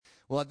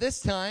Well, at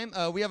this time,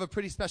 we have a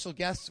pretty special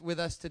guest with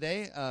us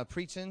today,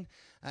 preaching.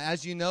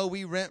 As you know,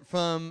 we rent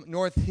from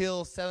North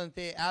Hill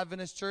Seventh-day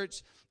Adventist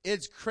Church.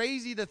 It's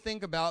crazy to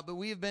think about, but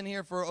we have been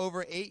here for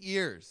over 8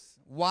 years.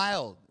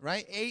 Wild,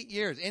 right? 8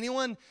 years.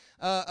 Anyone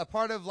a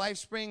part of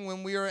LifeSpring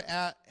when we were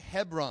at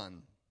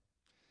Hebron?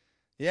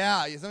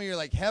 Yeah, some of you are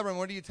like, Hebron,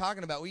 what are you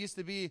talking about? We used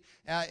to be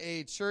at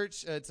a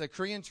church, it's a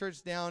Korean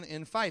church down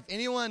in Fife.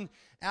 Anyone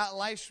at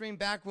LifeSpring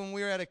back when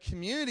we were at a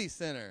community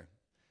center?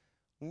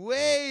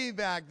 Way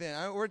back then.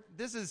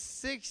 This is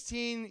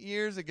 16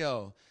 years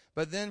ago.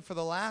 But then for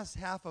the last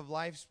half of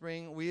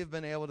LifeSpring, we have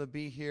been able to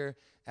be here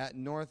at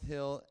North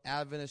Hill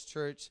Adventist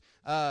Church.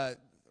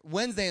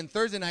 Wednesday and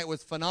Thursday night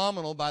was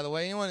phenomenal, by the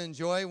way. Anyone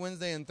enjoy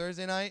Wednesday and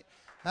Thursday night?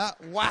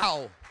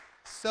 Wow.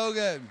 So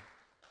good.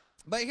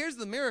 But here's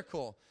the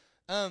miracle.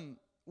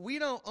 We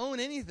don't own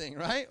anything,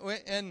 right?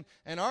 And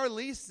our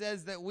lease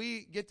says that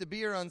we get to be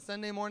here on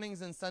Sunday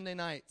mornings and Sunday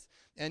nights.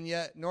 And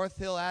yet North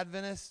Hill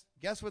Adventist,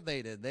 guess what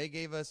they did? They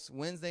gave us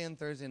Wednesday and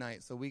Thursday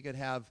night so we could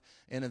have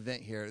an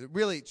event here.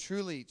 Really,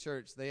 truly,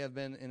 church, they have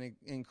been an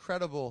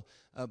incredible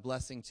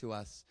blessing to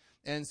us.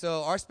 And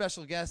so our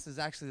special guest is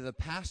actually the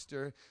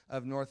pastor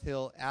of North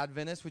Hill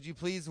Adventist. Would you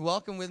please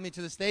welcome with me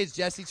to the stage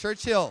Jesse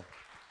Churchill?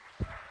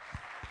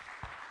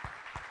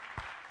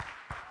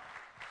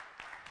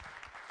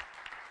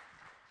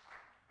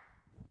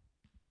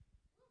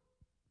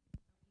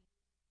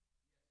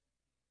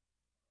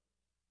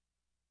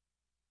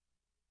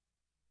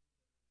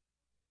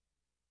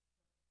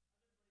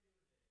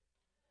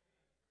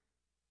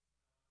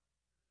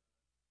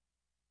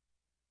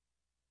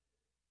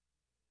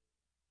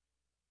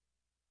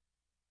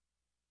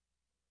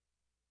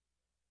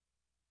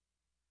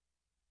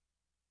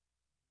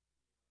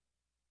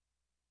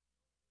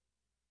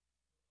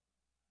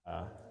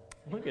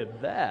 Look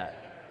at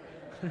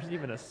that. There's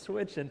even a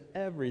switch and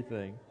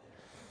everything.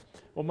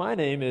 Well, my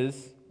name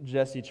is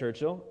Jesse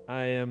Churchill.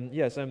 I'm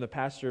the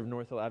pastor of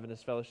North Hill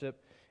Adventist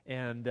Fellowship,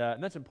 and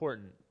that's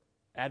important.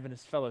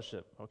 Adventist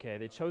Fellowship, okay?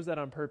 They chose that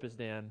on purpose,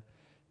 Dan,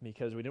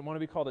 because we didn't want to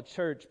be called a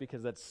church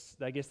because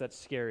I guess that's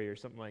scary or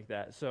something like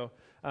that. So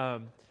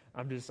I'm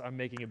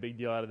making a big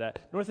deal out of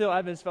that. North Hill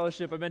Adventist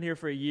Fellowship, I've been here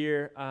for a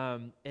year,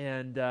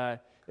 and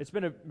it's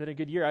been a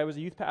good year. I was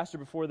a youth pastor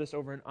before this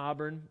over in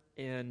Auburn,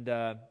 and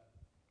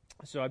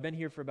so I've been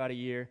here for about a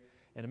year,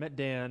 and I met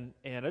Dan,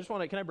 and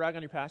can I brag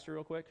on your pastor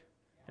real quick?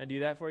 Can I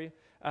do that for you?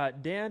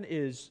 Dan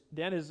is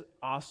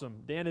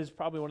awesome. Dan is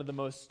probably one of the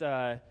most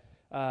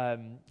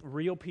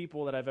real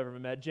people that I've ever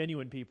met,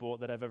 genuine people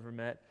that I've ever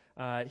met.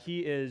 He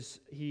is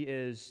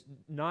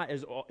not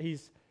as old.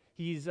 He's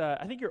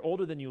I think you're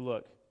older than you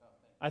look.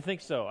 I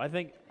think so. I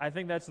think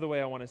that's the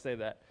way I want to say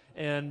that.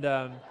 And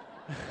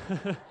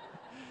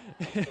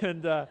he's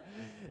been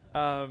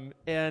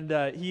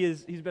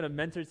a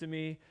mentor to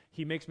me.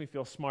 He makes me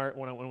feel smart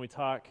when we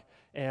talk,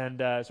 and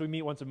so we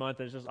meet once a month.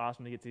 And it's just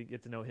awesome to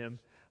get to know him.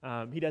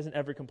 He doesn't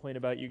ever complain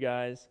about you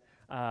guys.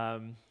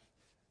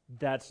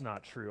 That's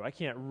not true. I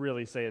can't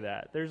really say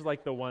that. There's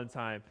like the one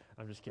time.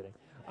 I'm just kidding.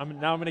 I'm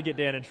going to get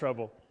Dan in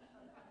trouble.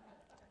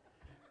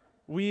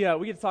 We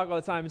get to talk all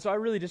the time, and so I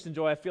really just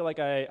enjoy. I feel like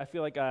I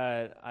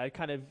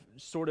kind of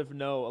sort of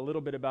know a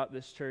little bit about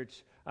this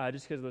church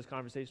just because of those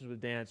conversations with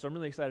Dan. So I'm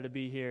really excited to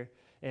be here,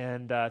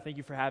 and thank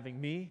you for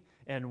having me.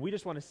 And we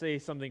just want to say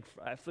something,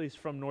 at least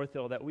from North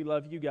Hill, that we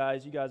love you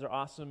guys. You guys are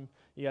awesome.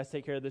 You guys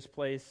take care of this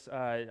place.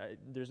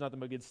 There's nothing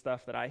but good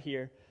stuff that I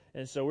hear.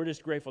 And so we're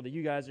just grateful that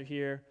you guys are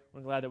here. We're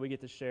glad that we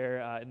get to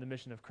share in the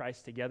mission of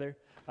Christ together.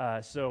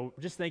 So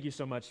just thank you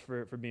so much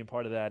for being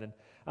part of that. And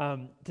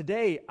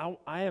today, I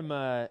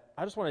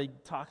just want to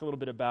talk a little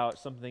bit about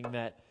something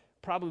that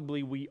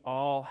probably we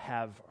all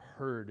have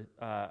heard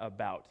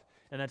about.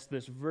 And that's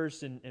this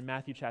verse in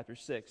Matthew chapter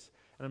 6.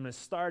 And I'm going to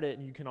start it,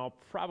 and you can all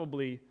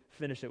probably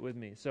finish it with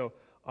me. So,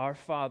 our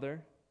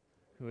Father,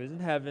 who is in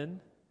heaven,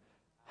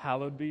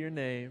 hallowed be your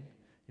name.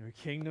 Your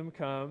kingdom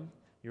come,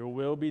 your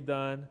will be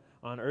done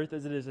on earth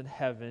as it is in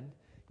heaven.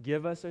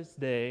 Give us this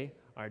day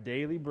our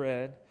daily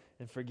bread,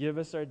 and forgive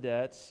us our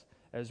debts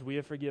as we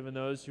have forgiven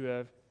those who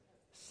have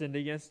sinned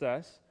against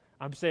us.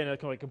 I'm saying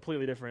it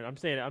completely different.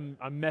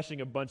 I'm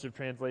meshing a bunch of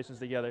translations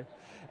together.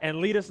 And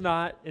lead us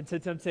not into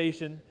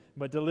temptation,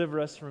 but deliver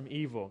us from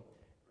evil.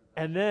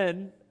 And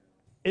then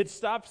it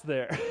stops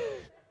there.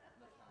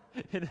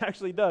 It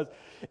actually does.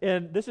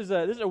 And this is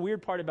a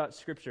weird part about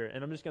Scripture,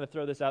 and I'm just going to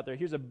throw this out there.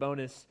 Here's a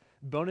bonus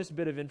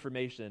bit of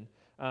information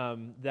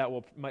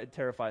that might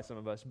terrify some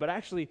of us. But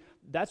actually,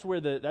 that's where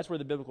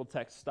the biblical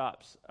text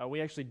stops.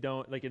 We actually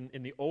don't, like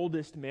in the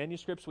oldest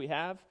manuscripts we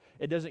have,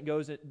 it doesn't go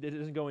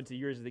into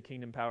years of the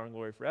kingdom, power, and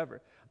glory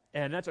forever.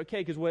 And that's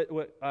okay, because what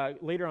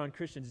later on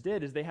Christians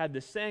did is they had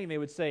this saying they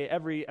would say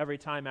every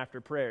time after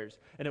prayers,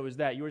 and it was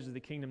that, yours is the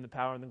kingdom, the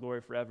power, and the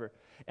glory forever.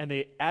 And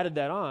they added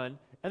that on,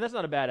 and that's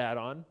not a bad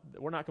add-on.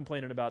 We're not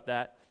complaining about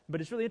that.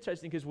 But it's really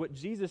interesting because what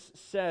Jesus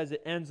says,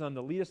 it ends on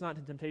the lead us not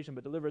into temptation,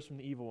 but deliver us from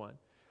the evil one.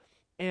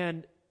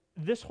 And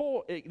this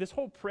whole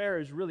prayer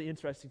is really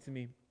interesting to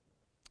me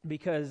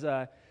because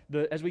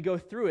as we go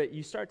through it,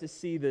 you start to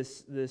see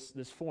this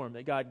form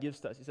that God gives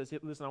to us. He says, hey,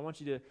 listen, I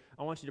want you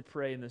to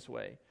pray in this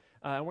way.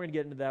 And we're going to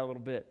get into that a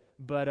little bit.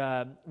 But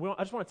I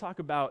just want to talk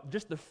about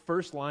just the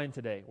first line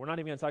today. We're not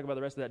even going to talk about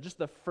the rest of that. Just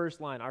the first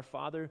line. Our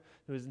Father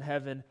who is in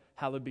heaven,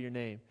 hallowed be your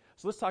name.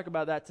 So let's talk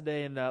about that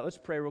today, and let's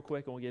pray real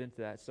quick, and we'll get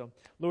into that. So,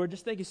 Lord,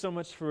 just thank you so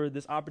much for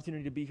this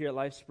opportunity to be here at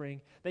LifeSpring.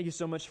 Thank you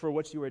so much for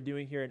what you are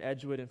doing here in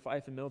Edgewood and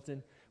Fife and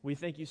Milton. We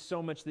thank you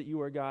so much that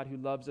you are God who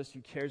loves us,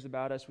 who cares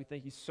about us. We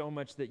thank you so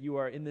much that you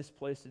are in this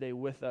place today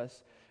with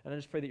us. And I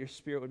just pray that your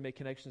Spirit would make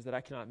connections that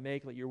I cannot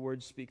make. Let your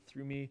words speak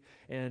through me,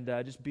 and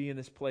just be in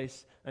this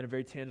place in a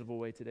very tangible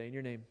way today. In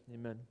your name,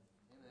 amen.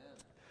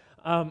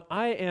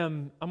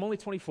 I'm only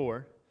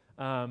 24,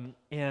 and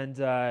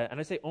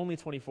I say only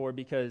 24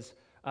 because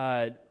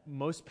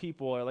most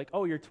people are like,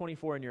 oh, you're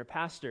 24 and you're a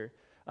pastor.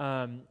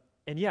 And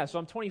yeah, so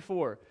I'm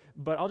 24.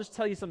 But I'll just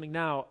tell you something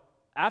now.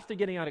 After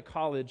getting out of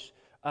college,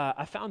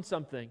 I found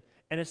something,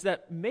 and it's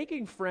that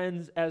making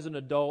friends as an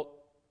adult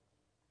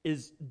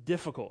is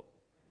difficult.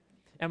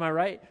 Am I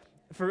right?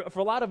 For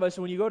a lot of us,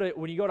 when you go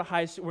to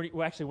high school,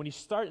 when you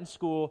start in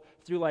school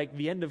through like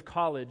the end of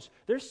college,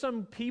 there's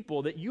some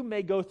people that you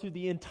may go through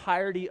the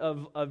entirety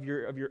of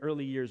your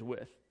early years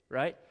with,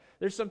 right?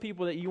 There's some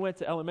people that you went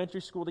to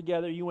elementary school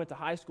together, you went to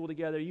high school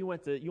together, you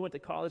went to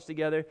college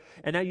together,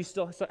 and now you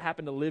still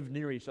happen to live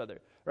near each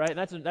other, right?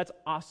 And that's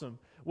awesome.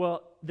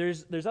 Well,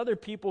 there's other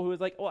people who is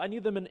like, oh, I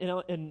knew them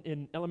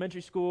in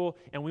elementary school,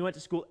 and we went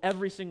to school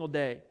every single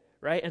day,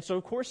 right? And so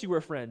of course you were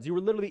friends. You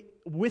were literally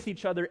with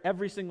each other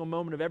every single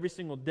moment of every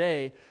single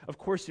day. Of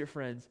course you're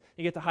friends.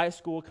 You get to high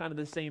school, kind of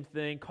the same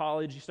thing.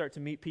 College, you start to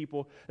meet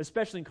people,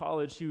 especially in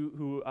college,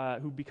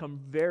 who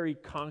become very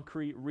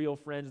concrete, real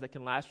friends that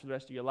can last for the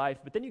rest of your life.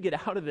 But then you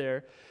get out of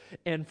there,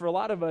 and for a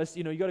lot of us,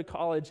 you go to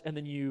college and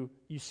then you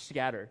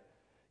scatter.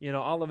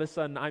 All of a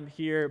sudden I'm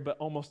here, but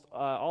almost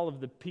all of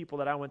the people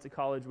that I went to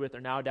college with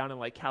are now down in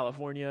like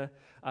California.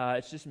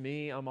 It's just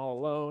me. I'm all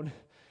alone,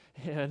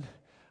 and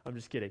I'm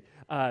just kidding.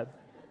 But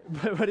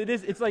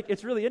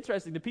it's really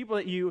interesting. The people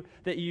that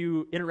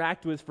you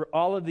interact with for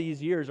all of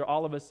these years are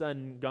all of a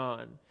sudden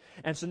gone.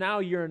 And so now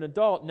you're an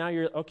adult. Now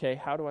you're, okay,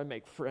 how do I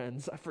make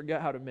friends? I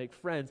forgot how to make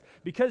friends.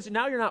 Because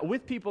now you're not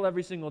with people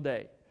every single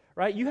day,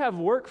 right? You have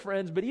work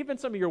friends, but even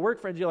some of your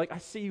work friends, you're like, I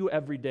see you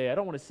every day. I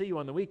don't want to see you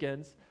on the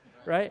weekends,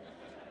 right?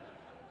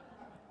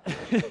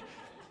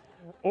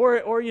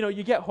 Or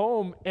you get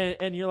home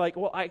and you're like,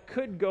 well, I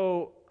could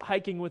go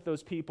hiking with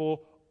those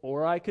people,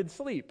 or I could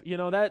sleep.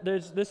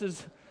 This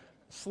is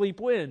sleep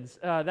wins.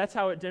 That's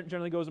how it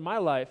generally goes in my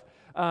life.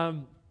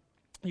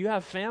 You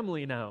have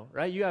family now,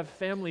 right? You have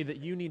family that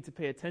you need to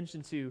pay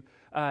attention to,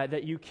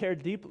 that you care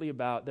deeply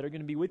about, that are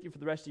going to be with you for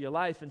the rest of your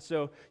life. And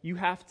so you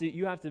have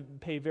to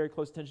pay very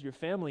close attention to your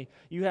family.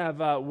 You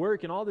have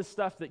work and all this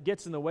stuff that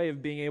gets in the way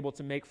of being able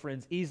to make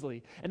friends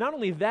easily. And not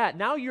only that,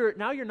 now you're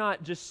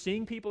not just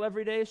seeing people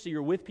every day, so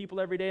you're with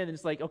people every day, and then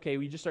it's like, okay,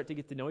 we just start to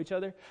get to know each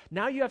other.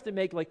 Now you have to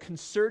make like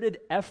concerted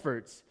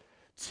efforts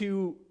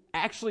to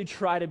actually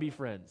try to be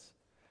friends.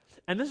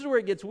 And this is where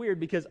it gets weird,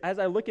 because as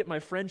I look at my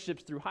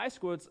friendships through high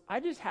school,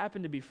 I just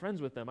happen to be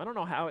friends with them. I don't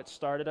know how it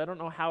started. I don't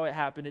know how it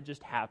happened. It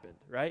just happened,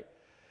 right?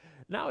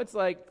 Now it's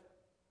like,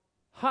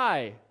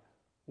 hi,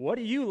 what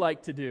do you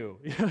like to do?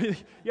 You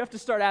have to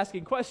start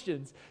asking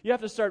questions. You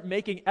have to start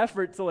making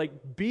effort to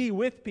like be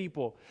with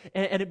people.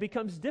 And it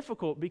becomes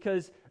difficult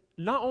because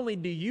not only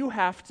do you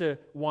have to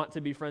want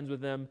to be friends with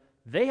them,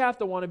 they have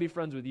to want to be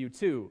friends with you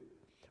too.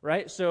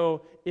 Right?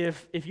 So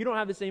if you don't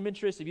have the same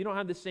interests, if you don't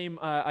have the same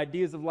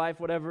ideas of life,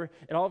 whatever,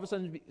 it all of a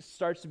sudden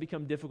starts to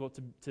become difficult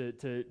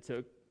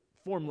to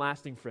form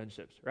lasting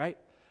friendships, right?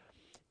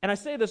 And I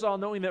say this all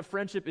knowing that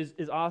friendship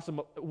is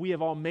awesome. We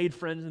have all made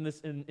friends in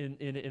this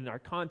in our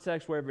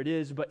context, wherever it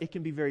is, but it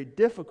can be very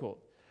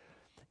difficult.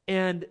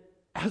 And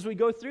as we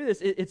go through this,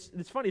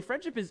 it's funny.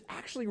 Friendship is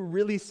actually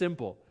really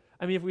simple.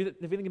 I mean, if we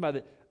think about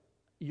it,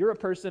 you're a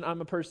person, I'm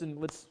a person.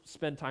 Let's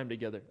spend time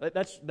together.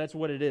 That's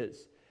what it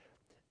is.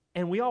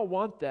 And we all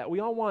want that.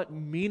 We all want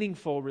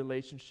meaningful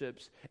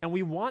relationships, and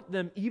we want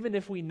them even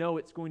if we know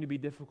it's going to be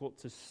difficult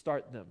to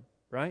start them,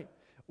 right?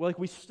 Well, like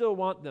we still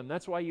want them.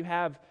 That's why you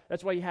have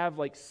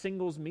like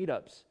singles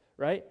meetups,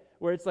 right?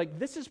 Where it's like,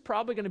 this is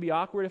probably going to be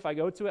awkward if I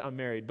go to it. I'm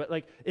married, but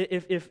like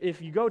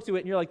if you go to it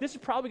and you're like, this is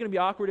probably going to be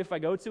awkward if I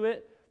go to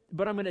it,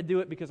 but I'm going to do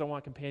it because I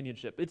want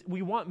companionship.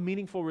 We want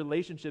meaningful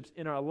relationships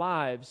in our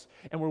lives,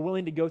 and we're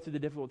willing to go through the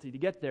difficulty to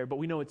get there, but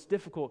we know it's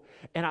difficult.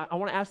 And I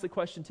want to ask the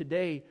question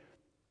today,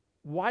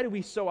 why do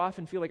we so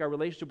often feel like our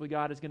relationship with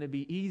God is going to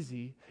be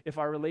easy if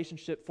our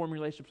forming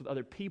relationships with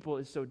other people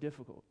is so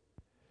difficult?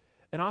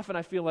 And often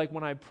I feel like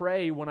when I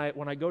pray, when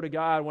I go to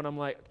God, when I'm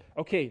like,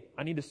 okay,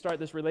 I need to start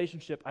this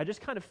relationship, I just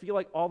kind of feel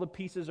like all the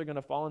pieces are going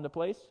to fall into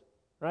place,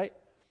 right?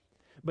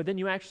 But then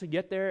you actually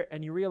get there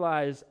and you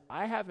realize,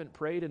 I haven't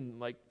prayed in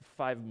like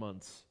 5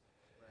 months.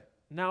 Right.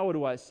 Now what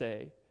do I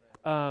say?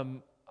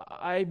 Right.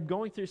 I'm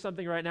going through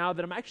something right now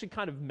that I'm actually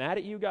kind of mad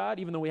at you, God,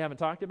 even though we haven't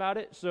talked about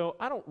it. So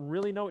I don't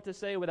really know what to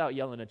say without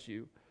yelling at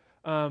you.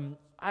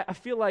 I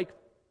feel like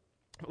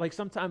Like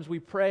sometimes we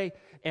pray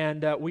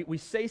and we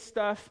say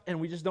stuff and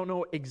we just don't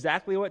know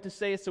exactly what to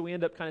say, so we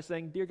end up kind of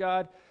saying, "Dear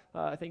God,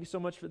 thank you so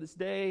much for this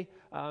day.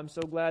 I'm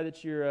so glad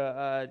that you're,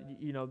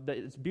 that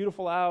it's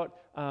beautiful out.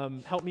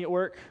 Help me at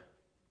work.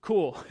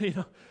 Cool.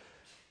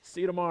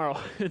 See you tomorrow."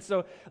 And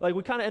so, like,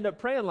 we kind of end up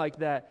praying like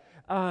that,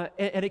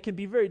 and it can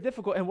be very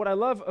difficult. And what I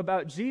love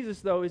about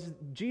Jesus, though, is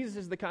Jesus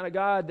is the kind of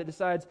God that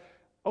decides,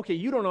 okay,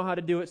 you don't know how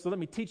to do it, so let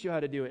me teach you how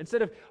to do it.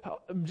 Instead of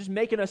just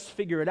making us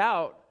figure it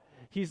out,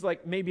 he's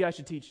like, maybe I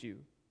should teach you,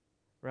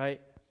 right?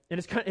 And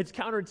it's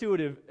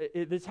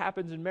counterintuitive. This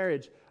happens in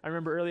marriage. I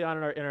remember early on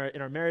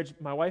in our marriage,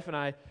 my wife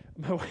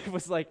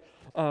was like,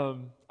 I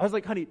was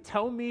like, "Honey,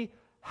 tell me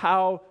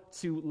how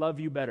to love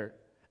you better."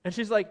 And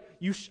she's like,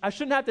 I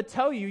shouldn't have to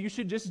tell you. You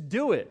should just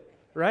do it,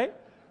 right?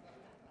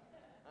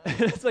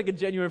 It's like a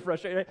genuine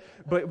frustration,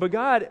 right? But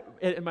God,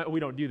 we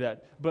don't do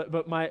that.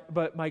 But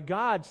my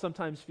God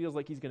sometimes feels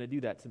like He's going to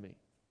do that to me,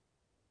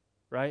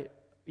 right?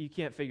 You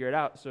can't figure it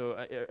out,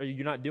 so or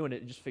you're not doing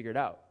it. Just figure it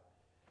out.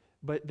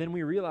 But then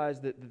we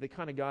realize that the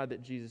kind of God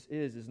that Jesus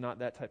is not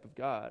that type of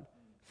God.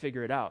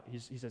 Figure it out. He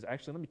says,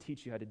 actually, let me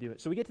teach you how to do it.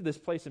 So we get to this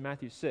place in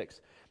Matthew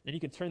 6, and you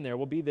can turn there.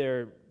 We'll be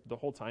there the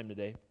whole time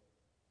today.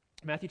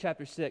 Matthew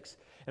chapter 6.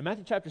 In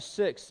Matthew chapter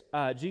 6,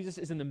 Jesus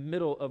is in the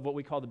middle of what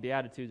we call the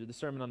Beatitudes, or the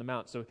Sermon on the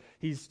Mount. So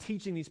he's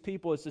teaching these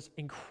people. It's this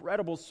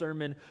incredible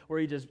sermon where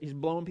he's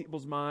blowing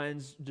people's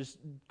minds, just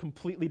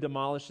completely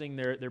demolishing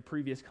their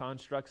previous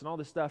constructs and all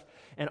this stuff.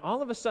 And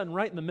all of a sudden,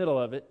 right in the middle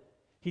of it,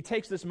 he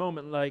takes this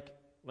moment like,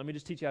 let me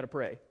just teach you how to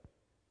pray.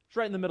 It's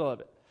right in the middle of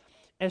it.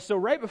 And so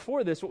right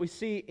before this, what we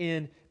see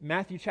in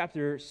Matthew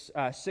chapter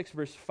 6,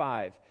 verse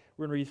 5,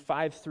 we're going to read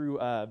 5 through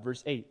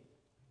verse 8.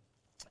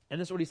 And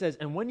this is what he says,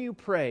 "And when you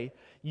pray,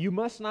 you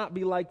must not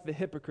be like the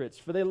hypocrites,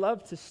 for they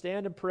love to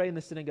stand and pray in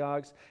the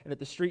synagogues and at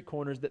the street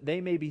corners, that they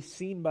may be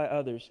seen by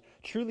others.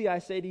 Truly I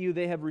say to you,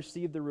 they have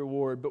received the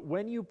reward. But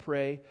when you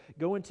pray,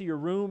 go into your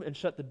room and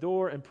shut the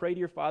door and pray to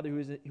your Father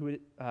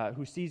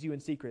who sees you in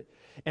secret.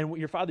 And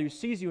your Father who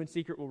sees you in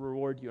secret will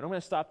reward you." And I'm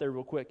going to stop there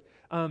real quick.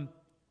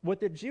 What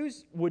the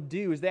Jews would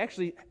do is they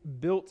actually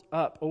built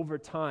up over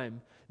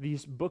time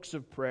these books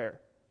of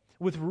prayer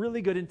with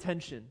really good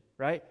intention,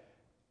 right?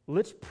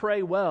 Let's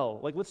pray well.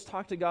 Like, let's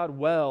talk to God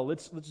well.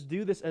 Let's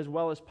do this as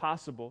well as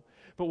possible.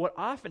 But what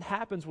often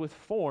happens with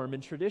form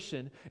and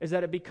tradition is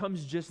that it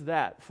becomes just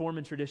that, form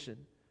and tradition,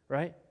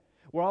 right?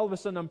 Where all of a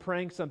sudden I'm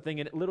praying something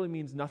and it literally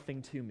means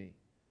nothing to me,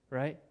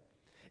 right?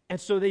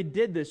 And so they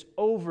did this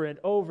over and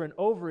over and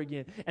over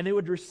again. And they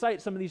would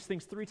recite some of these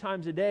things 3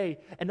 times a day.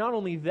 And not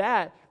only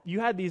that, you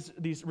had these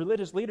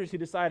religious leaders who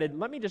decided,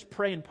 let me just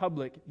pray in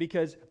public,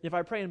 because if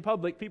I pray in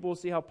public, people will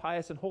see how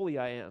pious and holy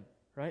I am,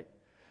 right?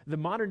 The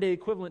modern day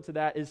equivalent to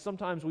that is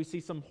sometimes we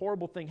see some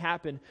horrible thing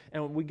happen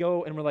and we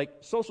go and we're like,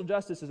 social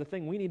justice is a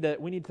thing we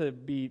need to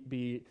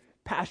be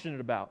passionate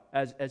about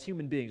as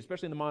human beings,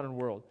 especially in the modern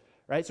world,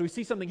 right? So we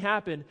see something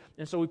happen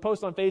and so we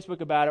post on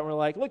Facebook about it and we're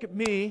like, look at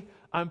me,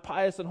 I'm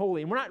pious and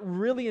holy. And we're not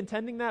really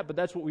intending that, but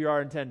that's what we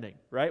are intending,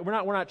 right? We're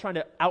not trying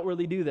to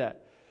outwardly do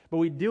that, but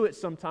we do it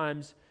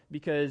sometimes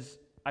because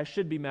I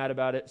should be mad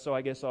about it, so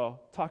I guess I'll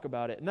talk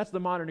about it. And that's the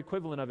modern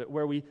equivalent of it,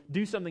 where we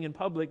do something in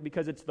public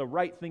because it's the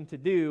right thing to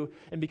do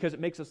and because it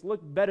makes us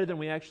look better than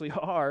we actually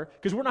are.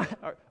 Because we're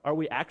not, are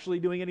we actually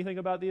doing anything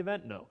about the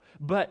event? No.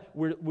 But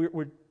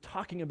we're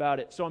talking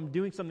about it, so I'm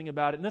doing something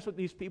about it. And that's what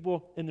these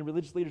people and the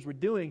religious leaders were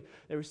doing.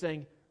 They were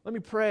saying, let me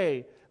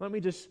pray. Let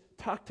me just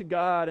talk to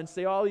God and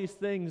say all these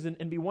things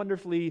and be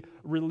wonderfully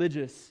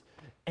religious.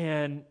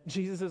 And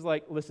Jesus is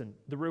like, listen,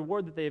 the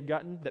reward that they have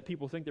gotten, that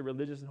people think they're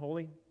religious and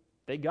holy,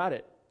 they got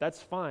it. That's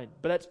fine.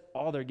 But that's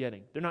all they're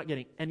getting. They're not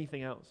getting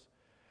anything else.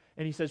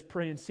 And he says,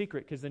 pray in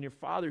secret, because then your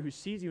Father who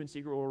sees you in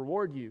secret will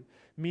reward you.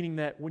 Meaning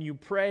that when you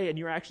pray and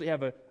you actually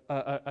have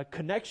a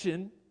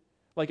connection,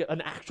 like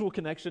an actual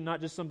connection,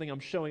 not just something I'm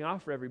showing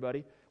off for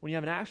everybody. When you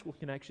have an actual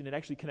connection, it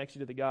actually connects you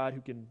to the God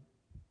who can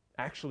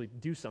actually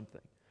do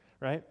something,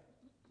 right?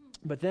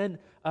 But then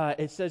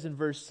it says in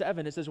verse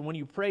 7, it says, when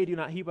you pray, do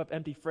not heap up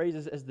empty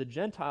phrases as the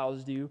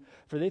Gentiles do,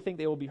 for they think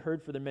they will be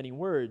heard for their many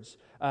words.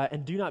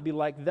 And do not be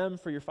like them,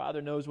 for your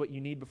Father knows what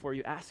you need before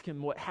you ask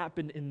Him. What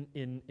happened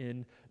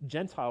in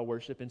Gentile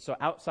worship, and so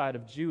outside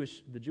of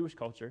the Jewish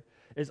culture,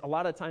 is a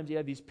lot of times you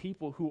have these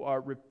people who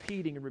are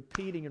repeating and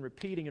repeating and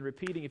repeating and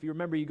repeating. If you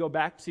remember, you go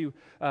back to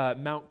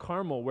Mount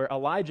Carmel where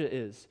Elijah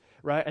is,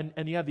 right?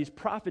 And you have these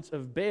prophets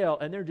of Baal,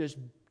 and they're just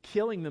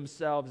killing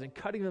themselves and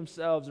cutting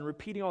themselves and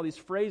repeating all these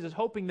phrases,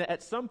 hoping that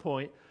at some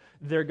point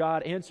their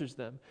God answers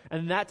them.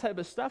 And that type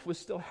of stuff was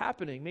still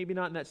happening. Maybe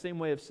not in that same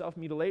way of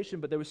self-mutilation,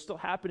 but there was still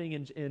happening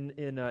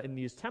in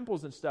these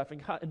temples and stuff.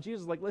 And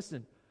Jesus is like,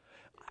 listen,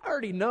 I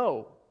already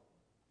know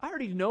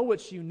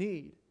what you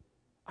need.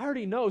 I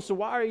already know, so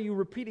why are you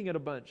repeating it a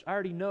bunch? I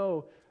already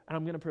know, and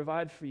I'm going to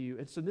provide for you.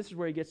 And so this is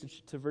where he gets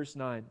to verse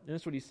 9. And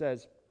this is what he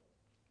says.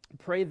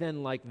 Pray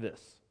then like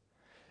this.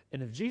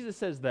 And if Jesus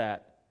says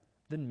that,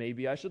 then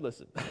maybe I should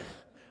listen.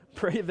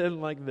 Pray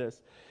then like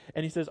this.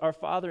 And he says, our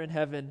Father in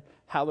heaven,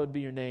 hallowed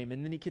be your name.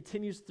 And then he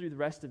continues through the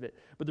rest of it.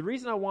 But the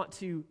reason I want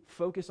to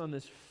focus on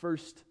this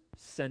first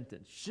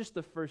sentence, just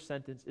the first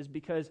sentence, is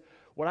because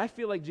what I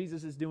feel like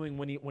Jesus is doing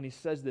when he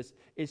says this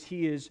is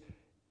he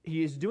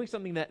is doing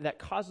something that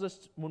causes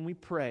us, when we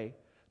pray,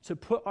 to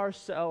put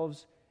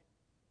ourselves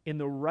in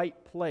the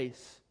right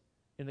place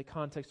in the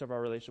context of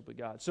our relationship with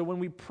God. So when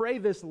we pray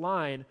this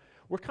line,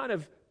 we're kind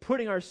of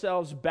putting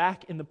ourselves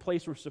back in the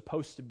place we're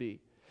supposed to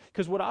be.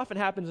 Because what often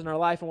happens in our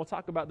life, and we'll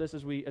talk about this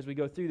as we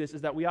go through this,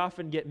 is that we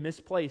often get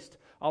misplaced.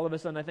 All of a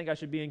sudden, I think I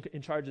should be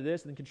in charge of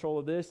this and in control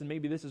of this, and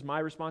maybe this is my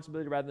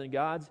responsibility rather than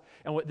God's.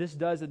 And what this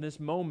does in this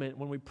moment,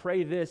 when we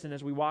pray this, and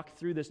as we walk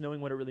through this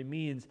knowing what it really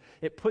means,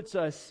 it puts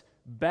us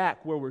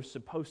back where we're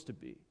supposed to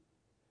be.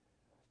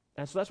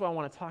 And so that's why I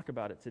want to talk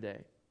about it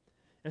today.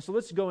 And so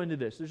let's go into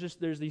this.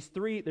 There's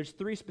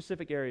three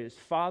specific areas.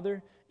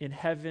 Father in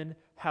heaven,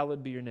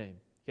 hallowed be your name.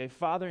 Okay,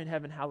 Father in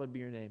heaven, hallowed be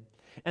your name.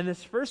 And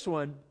this first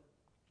one,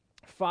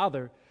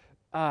 Father,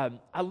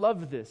 I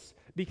love this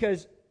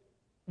because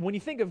when you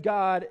think of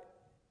God,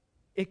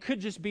 it could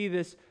just be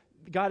this,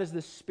 God is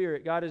this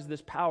spirit, God is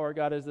this power,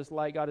 God is this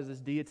light, God is this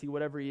deity,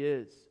 whatever he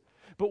is.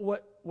 But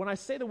when I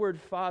say the word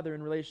Father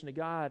in relation to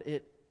God,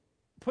 it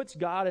puts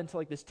God into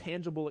like this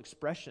tangible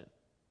expression,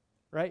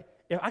 right?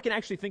 If I can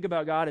actually think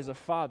about God as a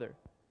father.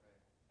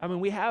 I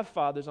mean, we have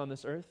fathers on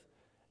this earth,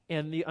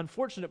 and the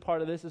unfortunate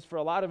part of this is for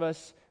a lot of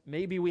us,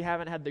 maybe we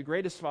haven't had the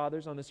greatest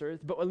fathers on this earth,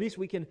 but at least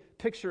we can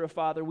picture a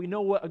father. We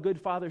know what a good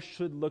father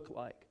should look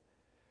like.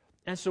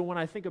 And so when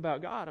I think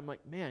about God, I'm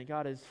like, man,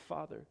 God is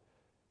Father.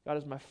 God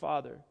is my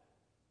Father.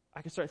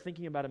 I can start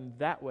thinking about him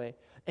that way.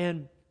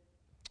 And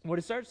what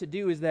it starts to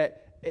do is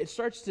that it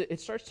starts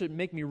to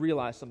make me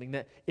realize something,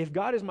 that if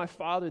God is my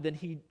Father, then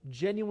he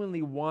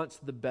genuinely wants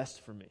the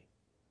best for me.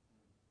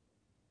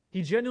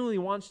 He genuinely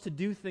wants to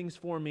do things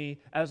for me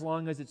as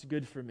long as it's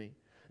good for me.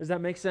 Does that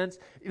make sense?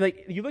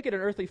 Like, you look at an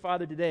earthly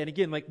father today, and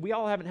again, like, we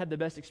all haven't had the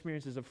best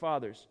experiences of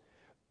fathers,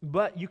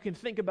 but you can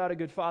think about a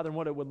good father and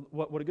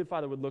what a good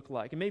father would look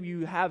like. And maybe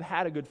you have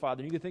had a good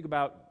father, and you can think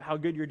about how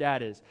good your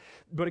dad is.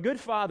 But a good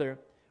father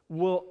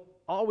will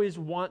always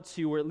want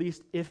to, or at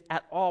least if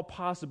at all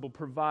possible,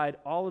 provide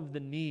all of the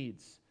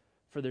needs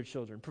for their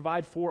children.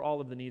 Provide for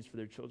all of the needs for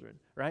their children,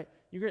 right?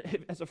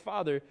 As a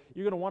father,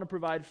 you're going to want to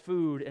provide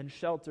food and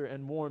shelter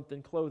and warmth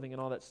and clothing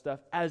and all that stuff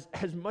as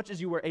much as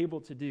you were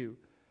able to do.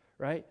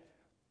 Right?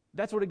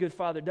 That's what a good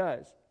father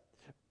does.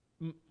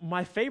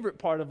 My favorite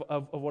part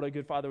of what a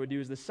good father would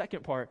do is the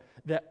second part,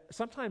 that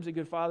sometimes a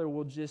good father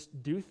will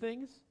just do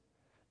things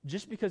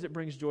just because it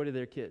brings joy to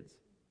their kids.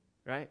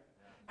 Right?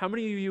 How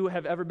many of you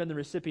have ever been the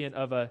recipient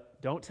of a,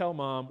 don't tell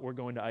mom we're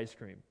going to ice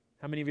cream?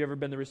 How many of you have ever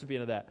been the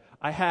recipient of that?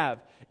 I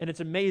have. And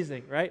it's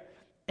amazing, right?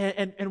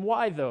 And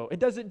why though? It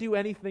doesn't do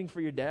anything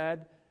for your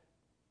dad.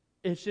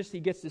 It's just he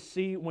gets to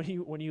see when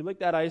you lick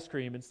that ice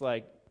cream, it's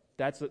like,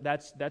 that's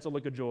a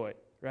look of joy.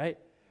 Right?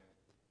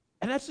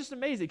 And that's just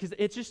amazing because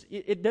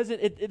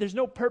there's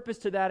no purpose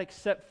to that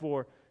except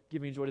for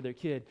giving joy to their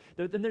kid.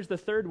 Then there's the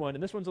third one,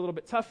 and this one's a little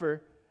bit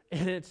tougher,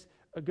 and it's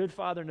a good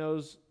father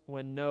knows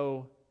when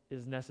no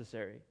is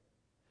necessary.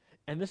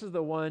 And this is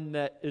the one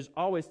that is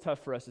always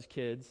tough for us as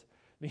kids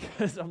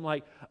because I'm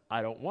like,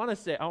 I don't want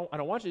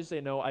you to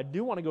say no. I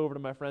do want to go over to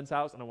my friend's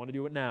house, and I want to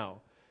do it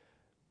now.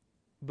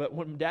 But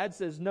when dad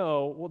says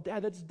no, well,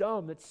 dad, that's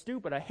dumb. That's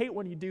stupid. I hate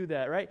when you do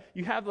that, right?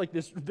 You have like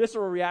this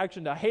visceral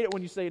reaction to, I hate it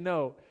when you say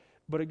no.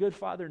 But a good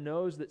father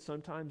knows that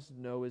sometimes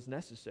no is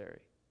necessary.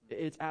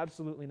 It's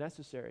absolutely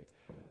necessary.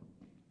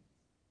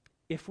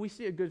 If we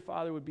see a good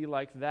father would be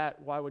like that,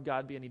 why would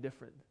God be any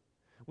different?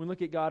 When we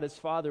look at God as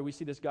Father, we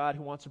see this God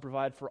who wants to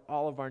provide for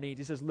all of our needs.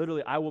 He says,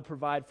 literally, I will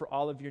provide for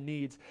all of your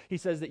needs. He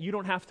says that you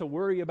don't have to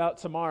worry about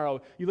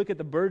tomorrow. You look at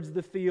the birds of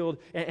the field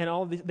and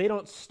all of these, they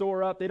don't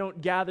store up, they don't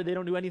gather, they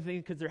don't do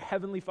anything because their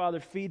heavenly Father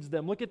feeds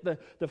them. Look at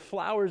the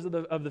flowers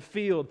of the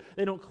field.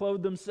 They don't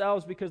clothe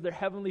themselves because their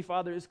heavenly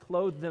Father has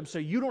clothed them. So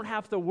you don't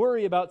have to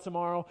worry about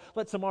tomorrow.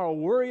 Let tomorrow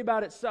worry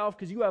about itself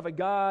because you have a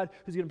God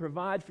who's going to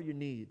provide for your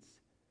needs.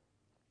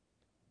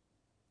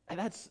 And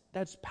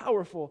that's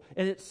powerful,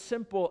 and it's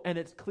simple, and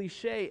it's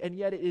cliche, and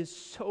yet it is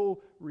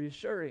so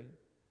reassuring.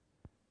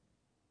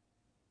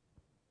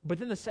 But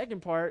then the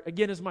second part,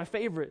 again, is my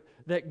favorite,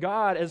 that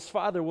God as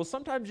Father will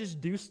sometimes just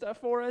do stuff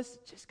for us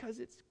just because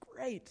it's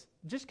great,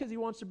 just because he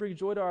wants to bring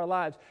joy to our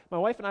lives. My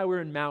wife and I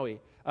were in Maui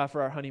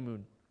for our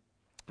honeymoon,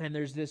 and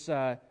there's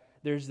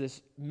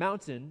this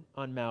mountain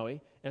on Maui,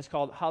 and it's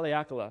called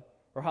Haleakala,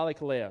 or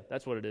Halekalea,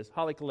 that's what it is,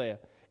 Halekalea.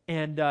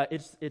 And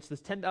it's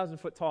this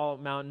 10,000-foot tall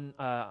mountain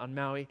on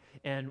Maui,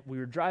 and we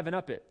were driving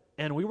up it.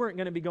 And we weren't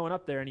going to be going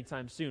up there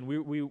anytime soon.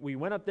 We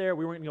went up there.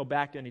 We weren't going to go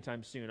back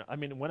anytime soon. I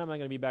mean, when am I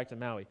going to be back to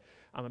Maui?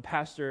 I'm a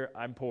pastor.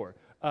 I'm poor.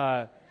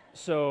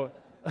 So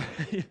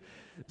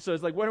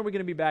it's like, when are we going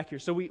to be back here?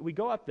 So we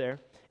go up there,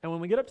 and when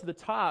we get up to the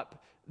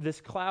top,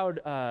 this cloud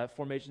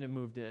formation had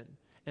moved in.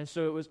 And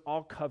so it was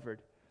all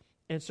covered.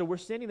 And so we're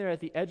standing there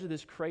at the edge of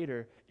this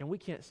crater, and we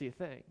can't see a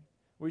thing.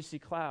 We see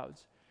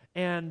clouds.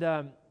 And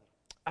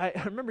I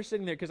remember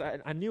sitting there because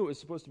I knew it was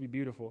supposed to be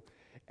beautiful.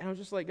 And I was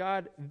just like,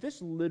 God,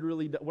 this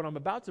literally, what I'm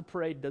about to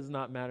pray does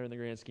not matter in the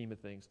grand scheme of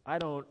things. I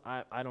don't,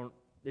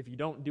 if you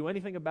don't do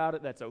anything about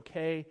it, that's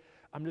okay.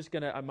 I'm just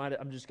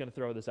gonna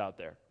throw this out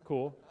there.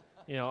 Cool.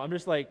 I'm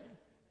just like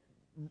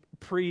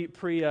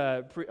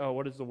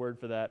what is the word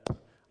for that?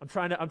 I'm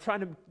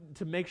trying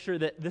to make sure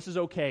that this is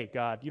okay,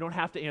 God. You don't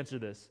have to answer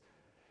this.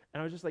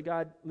 And I was just like,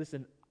 God,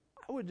 listen,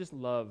 I would just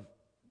love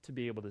to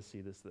be able to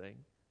see this thing.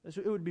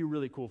 It would be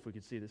really cool if we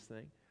could see this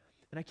thing.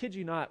 And I kid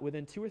you not,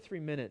 within 2 or 3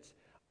 minutes,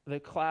 the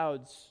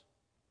clouds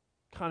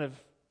kind of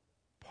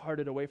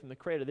parted away from the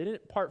crater. They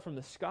didn't part from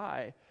the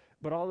sky,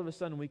 but all of a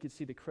sudden we could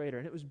see the crater,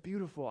 and it was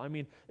beautiful. I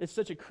mean, it's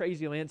such a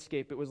crazy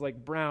landscape. It was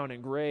like brown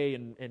and gray,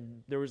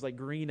 and there was like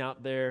green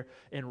out there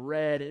and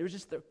red. It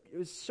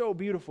was so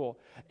beautiful.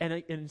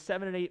 And in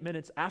 7 and 8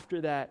 minutes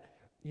after that,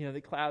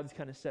 the clouds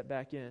kind of set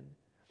back in.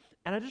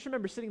 And I just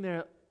remember sitting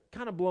there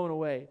kind of blown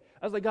away.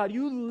 I was like, God,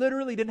 you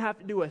literally didn't have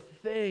to do a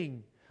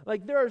thing.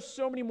 Like, there are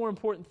so many more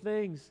important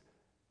things,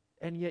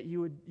 and yet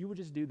you would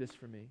just do this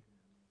for me.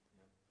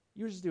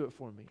 You would just do it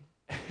for me.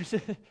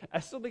 I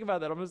still think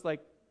about that. I'm just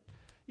like,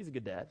 he's a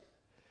good dad.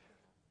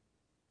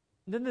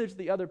 And then there's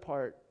the other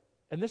part,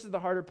 and this is the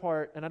harder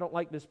part, and I don't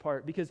like this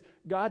part, because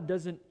God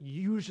doesn't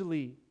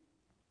usually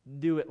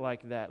do it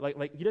like that.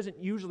 Like he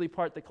doesn't usually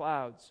part the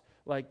clouds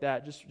like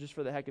that just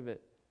for the heck of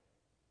it.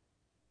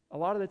 A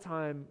lot of the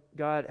time,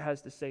 God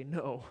has to say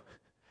no,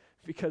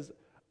 because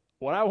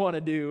what I want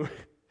to do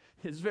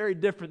is very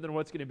different than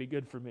what's going to be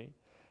good for me,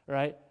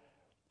 right?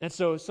 And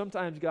so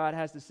sometimes God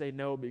has to say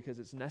no because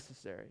it's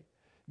necessary,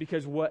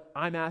 because what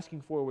I'm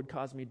asking for would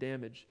cause me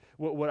damage.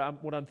 What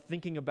I'm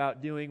thinking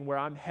about doing, where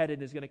I'm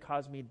headed, is going to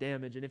cause me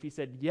damage. And if he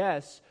said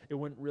yes, it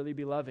wouldn't really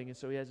be loving, and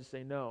so he has to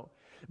say no.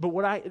 But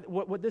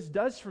what this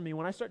does for me,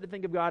 when I start to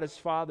think of God as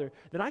Father,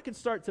 then I can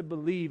start to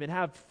believe and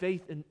have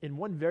faith in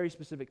one very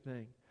specific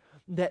thing.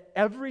 That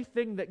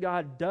everything that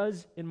God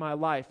does in my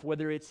life,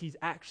 whether it's he's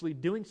actually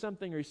doing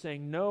something, or he's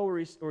saying no, or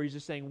he's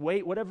just saying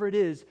wait, whatever it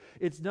is,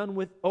 it's done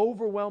with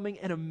overwhelming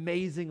and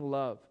amazing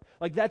love.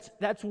 Like that's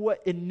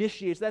what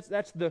initiates, that's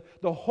the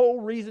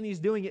whole reason he's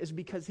doing it, is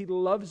because he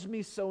loves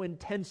me so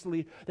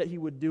intensely that he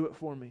would do it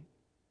for me.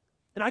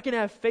 And I can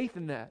have faith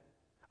in that.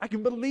 I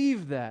can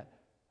believe that.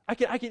 I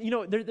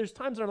can there's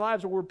times in our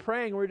lives where we're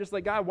praying, where we're just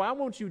like, God, why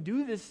won't you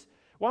do this?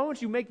 Why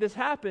won't you make this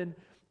happen?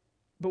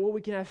 But what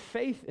we can have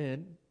faith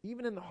in,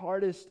 even in the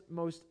hardest,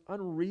 most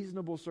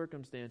unreasonable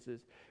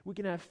circumstances, we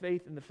can have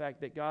faith in the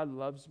fact that God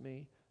loves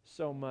me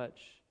so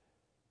much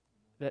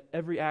that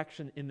every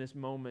action in this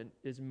moment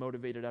is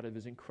motivated out of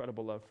his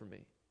incredible love for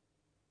me.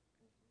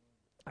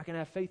 I can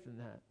have faith in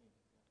that.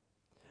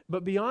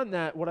 But beyond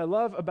that, what I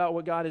love about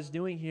what God is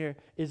doing here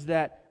is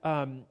that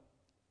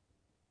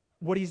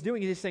what he's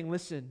doing is he's saying,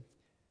 listen,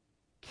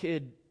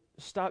 kid,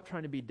 stop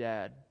trying to be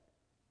dad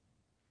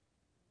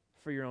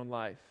for your own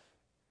life.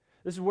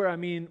 This is where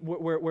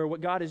where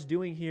what God is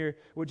doing here,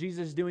 what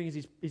Jesus is doing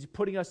is he's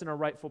putting us in our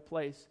rightful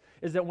place.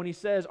 Is that when he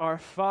says our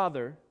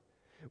Father,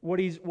 what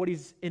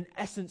he's in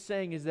essence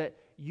saying is that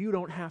you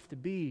don't have to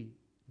be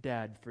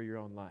dad for your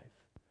own life.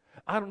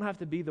 I don't have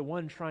to be the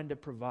one trying to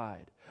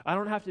provide. I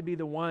don't have to be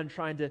the one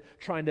trying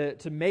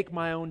to make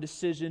my own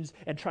decisions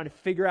and trying to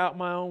figure out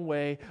my own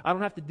way. I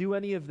don't have to do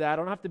any of that. I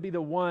don't have to be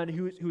the one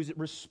who's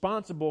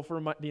responsible for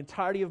the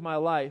entirety of my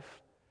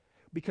life,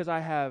 because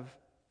I have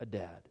a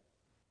dad.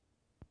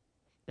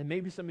 And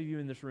maybe some of you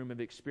in this room have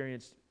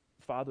experienced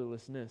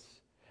fatherlessness,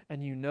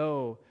 and you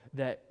know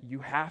that you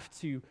have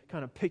to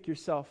kind of pick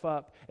yourself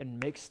up and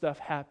make stuff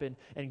happen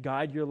and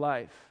guide your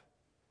life.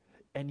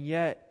 And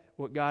yet,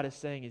 what God is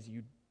saying is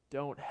you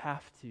don't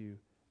have to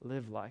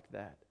live like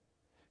that,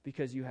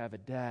 because you have a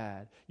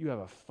dad, you have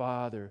a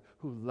father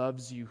who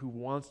loves you, who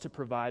wants to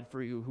provide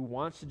for you, who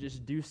wants to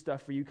just do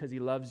stuff for you because he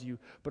loves you,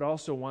 but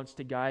also wants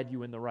to guide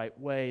you in the right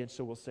way, and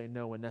so will say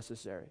no when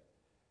necessary.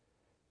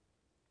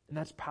 And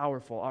that's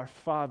powerful. Our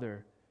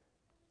Father,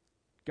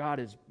 God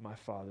is my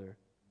Father,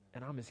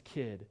 and I'm his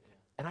kid.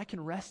 And I can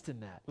rest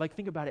in that. Like,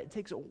 think about it. It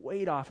takes a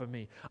weight off of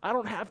me. I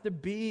don't have to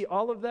be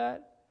all of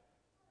that.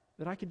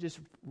 That I can just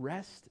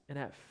rest and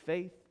have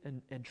faith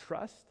and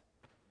trust.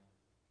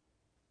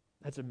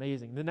 That's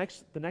amazing. The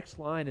next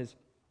line is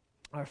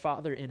our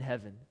Father in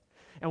heaven.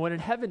 And what in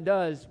heaven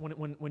does,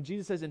 when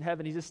Jesus says in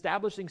heaven, he's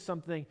establishing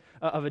something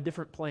of a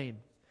different plane.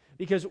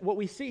 Because what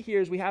we see here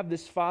is we have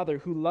this Father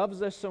who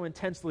loves us so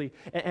intensely.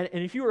 And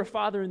if you were a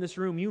father in this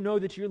room, you know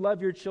that you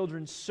love your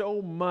children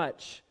so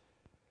much,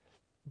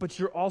 but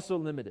you're also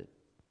limited.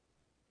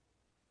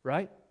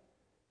 Right?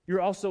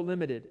 You're also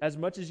limited. As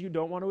much as you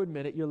don't want to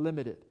admit it, you're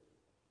limited.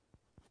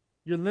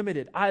 You're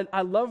limited.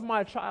 I love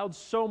my child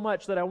so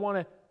much that I want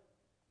to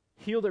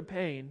heal their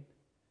pain,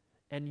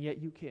 and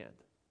yet you can't.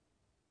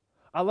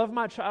 I love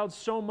my child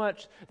so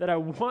much that I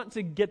want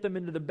to get them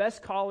into the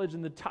best college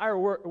in the entire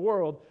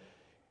world,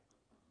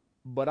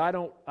 but I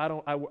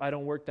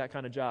don't work that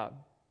kind of job,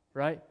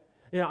 right?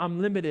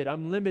 I'm limited.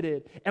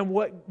 And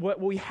what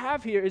we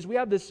have here is we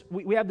have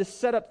this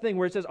setup thing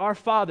where it says our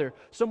Father,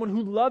 someone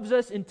who loves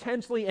us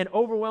intensely and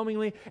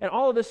overwhelmingly and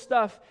all of this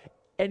stuff,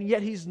 and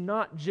yet he's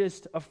not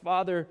just a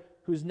Father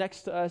who's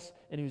next to us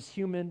and who's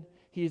human.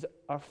 He's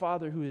our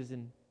Father who is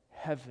in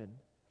heaven.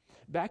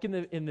 Back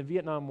in the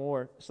Vietnam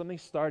War, something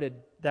started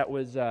that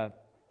was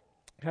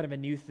kind of a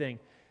new thing.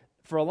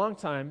 For a long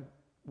time,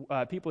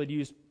 people had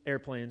used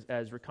airplanes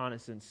as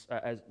reconnaissance,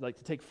 as like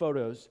to take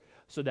photos,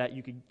 so that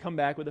you could come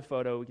back with a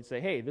photo. We could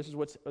say, "Hey, this is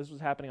what's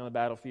happening on the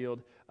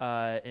battlefield,"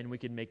 and we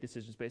could make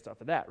decisions based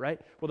off of that,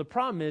 right? Well, the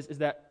problem is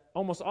that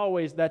almost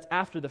always that's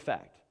after the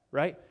fact,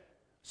 right?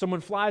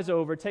 Someone flies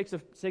over, takes a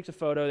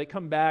photo, they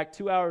come back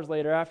 2 hours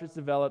later after it's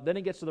developed, then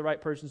it gets to the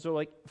right person. So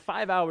like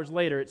 5 hours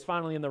later, it's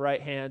finally in the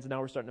right hands, and now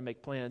we're starting to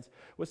make plans.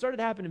 What started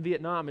to happen in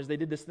Vietnam is they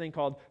did this thing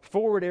called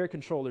forward air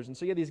controllers. And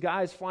so you had these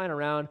guys flying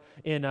around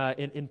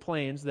in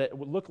planes that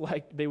would look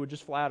like they would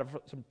just fly out of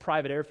some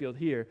private airfield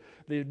here.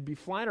 They'd be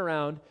flying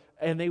around,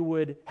 and they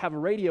would have a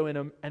radio in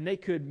them, and they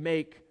could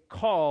make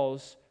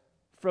calls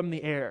from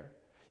the air.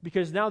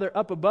 Because now they're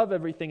up above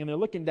everything and they're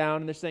looking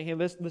down and they're saying, "Hey,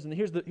 listen,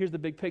 here's the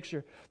big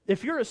picture.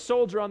 If you're a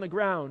soldier on the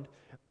ground,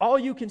 all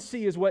you can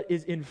see is what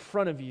is in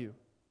front of you.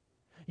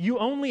 You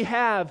only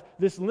have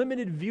this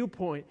limited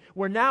viewpoint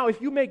where now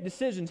if you make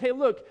decisions, hey,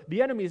 look,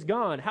 the enemy is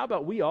gone. How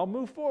about we all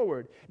move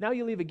forward?" Now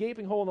you leave a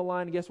gaping hole in the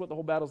line, and guess what? The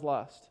whole battle's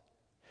lost.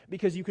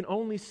 Because you can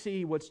only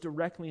see what's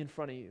directly in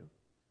front of you.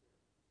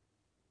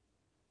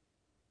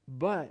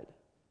 But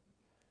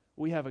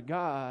we have a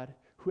God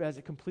who has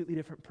a completely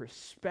different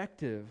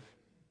perspective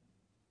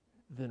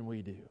than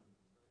we do.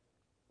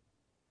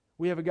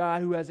 We have a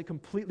God who has a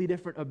completely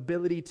different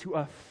ability to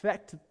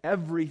affect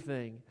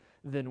everything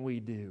than we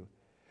do.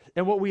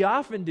 And what we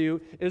often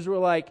do is we're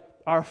like,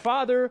 our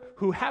Father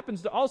who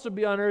happens to also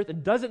be on earth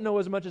and doesn't know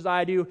as much as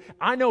I do,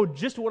 I know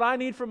just what I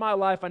need for my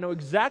life. I know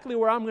exactly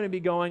where I'm going to be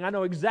going. I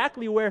know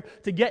exactly where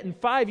to get in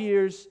 5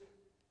 years.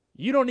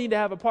 You don't need to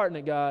have a part in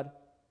it, God.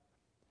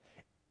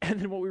 And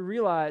then what we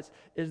realize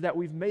is that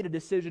we've made a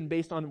decision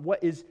based on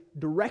what is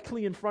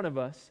directly in front of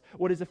us,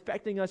 what is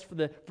affecting us for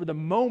the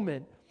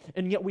moment,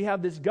 and yet we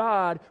have this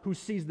God who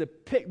sees the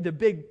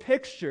big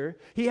picture.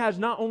 He has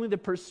not only the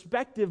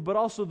perspective, but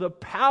also the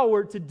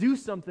power to do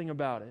something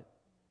about it.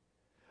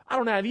 I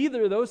don't have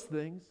either of those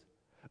things.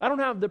 I don't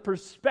have the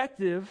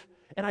perspective,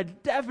 and I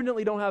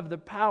definitely don't have the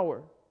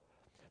power.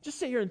 Just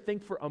sit here and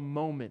think for a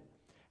moment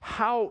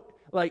how,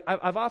 like,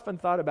 I've often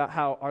thought about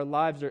how our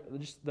lives are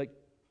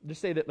just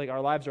say that like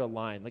our lives are a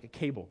line, like a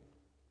cable.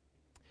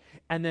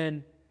 And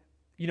then,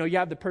 you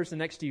have the person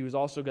next to you who's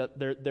also got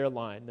their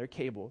line, their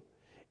cable.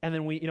 And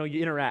then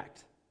you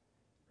interact,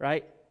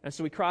 right? And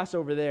so we cross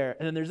over there.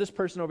 And then there's this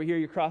person over here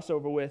you cross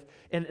over with,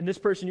 and this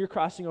person you're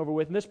crossing over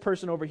with, and this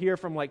person over here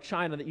from like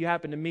China that you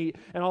happen to meet,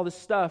 and all this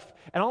stuff.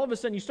 And all of a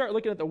sudden you start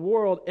looking at the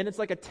world, and it's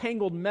like a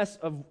tangled mess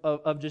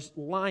of just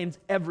lines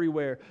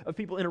everywhere, of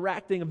people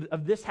interacting,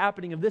 of this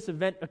happening, of this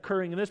event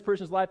occurring in this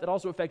person's life that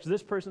also affects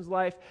this person's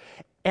life.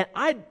 And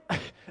I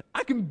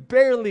can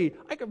barely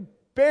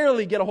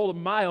get a hold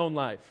of my own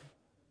life.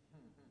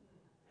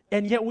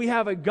 And yet we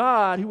have a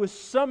God who is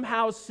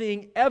somehow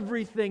seeing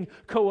everything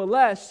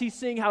coalesce. He's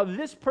seeing how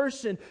this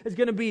person is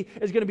going to be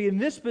in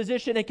this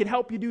position and can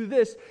help you do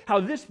this.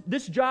 How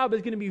this job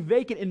is going to be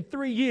vacant in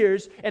 3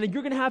 years, and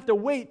you're going to have to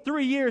wait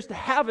 3 years to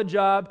have a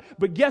job.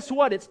 But guess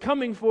what? It's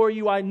coming for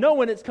you. I know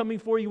when it's coming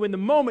for you. In the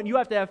moment, you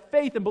have to have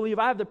faith and believe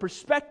I have the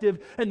perspective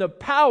and the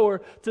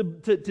power to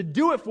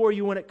do it for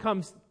you when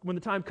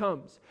the time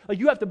comes. Like,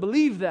 you have to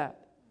believe that.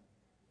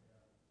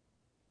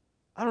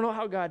 I don't know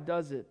how God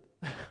does it.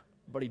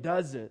 But He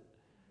does it.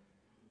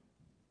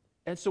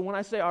 And so when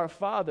I say our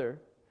Father,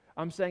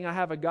 I'm saying I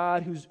have a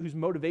God whose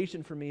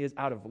motivation for me is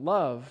out of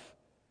love.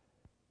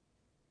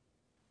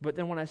 But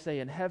then when I say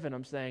in heaven,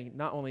 I'm saying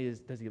not only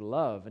does He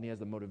love and He has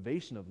the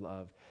motivation of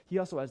love, He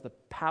also has the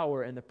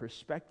power and the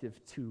perspective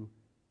to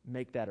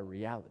make that a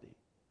reality.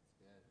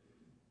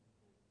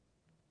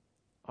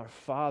 Our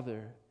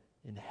Father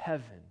in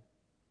heaven.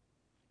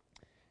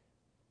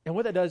 And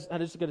what that does,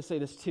 I'm just going to say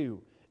this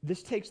too,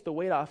 this takes the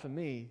weight off of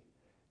me.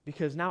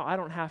 Because now I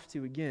don't have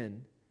to,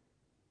 again,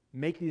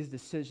 make these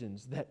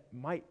decisions that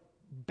might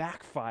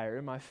backfire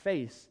in my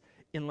face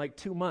in like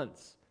 2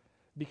 months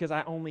because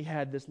I only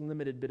had this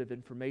limited bit of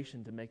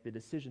information to make the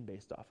decision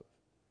based off of.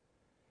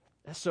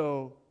 And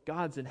so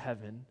God's in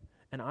heaven,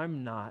 and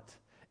I'm not,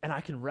 and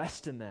I can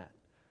rest in that.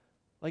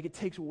 Like, it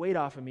takes weight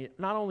off of me.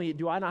 Not only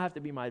do I not have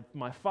to be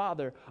my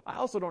father, I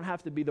also don't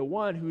have to be the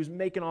one who's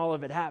making all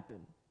of it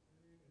happen.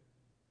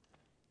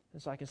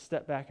 And so I can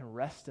step back and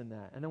rest in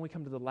that. And then we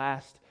come to the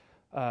last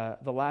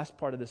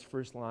part of this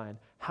first line,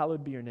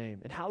 hallowed be your name.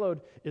 And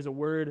hallowed is a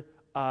word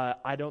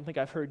I don't think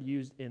I've heard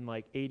used in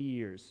like 80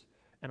 years.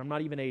 And I'm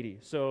not even 80.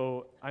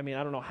 So, I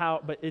don't know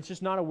how, but it's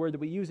just not a word that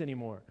we use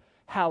anymore.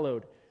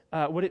 Hallowed.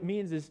 What it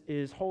means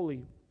is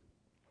holy.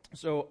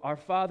 So, our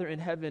Father in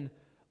heaven,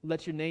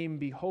 let your name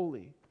be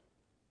holy.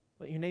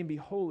 Let your name be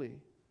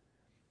holy.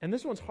 And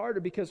this one's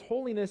harder because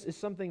holiness is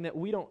something that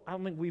I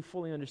don't think we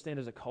fully understand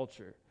as a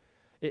culture.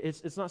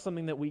 It's not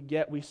something that we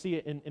get. We see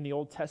it in the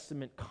Old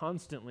Testament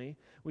constantly.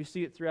 We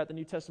see it throughout the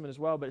New Testament as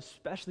well, but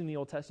especially in the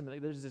Old Testament.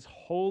 Like, there's this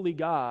holy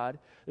God,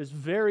 this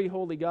very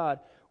holy God.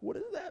 What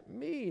does that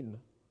mean?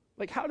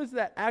 Like, how does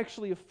that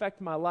actually affect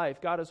my life?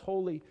 God is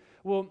holy.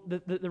 Well,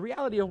 the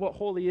reality of what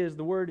holy is,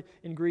 the word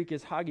in Greek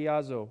is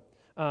hagiazo,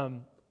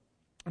 and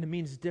it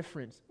means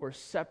different or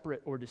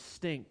separate or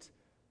distinct.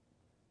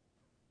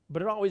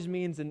 but it always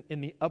means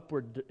in the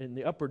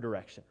upward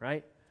direction,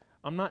 right?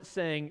 I'm not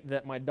saying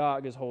that my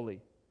dog is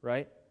holy,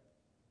 right?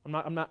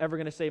 I'm not ever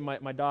going to say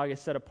my dog is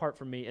set apart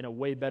from me in a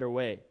way better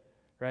way,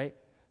 right?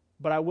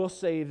 But I will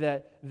say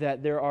that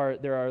there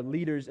are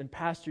leaders and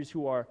pastors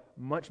who are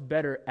much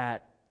better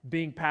at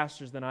being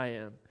pastors than I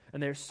am,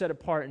 and they're set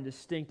apart and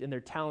distinct in their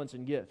talents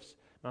and gifts.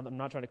 I'm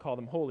not trying to call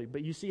them holy,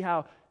 but you see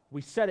how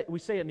we say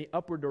it in the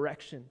upward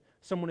direction.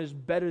 Someone is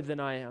better than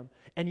I am.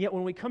 And yet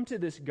when we come to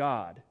this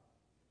God,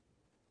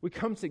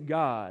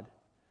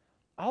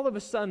 all of a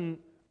sudden,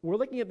 we're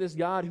looking at this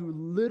God who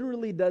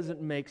literally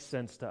doesn't make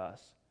sense to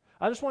us.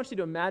 I just want you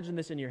to imagine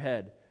this in your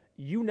head.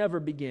 You never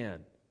began.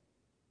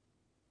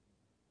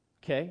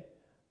 Okay?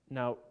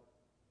 Now,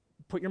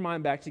 put your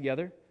mind back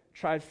together.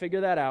 Try to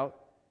figure that out.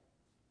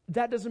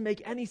 That doesn't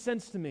make any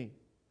sense to me.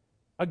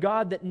 A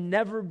God that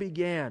never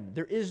began.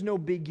 There is no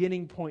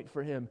beginning point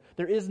for him.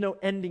 There is no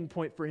ending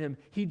point for him.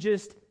 He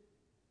just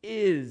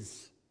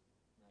is.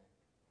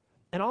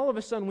 And all of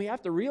a sudden we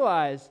have to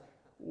realize,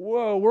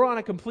 whoa, we're on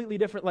a completely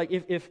different, like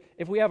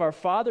if we have our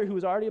Father who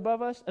is already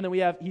above us, and then we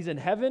have, he's in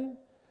heaven,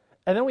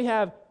 and then we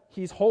have,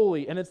 he's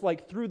holy, and it's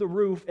like through the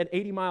roof and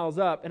 80 miles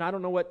up, and I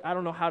don't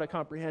know how to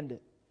comprehend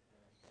it.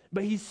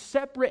 But he's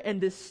separate and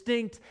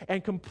distinct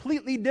and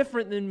completely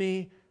different than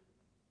me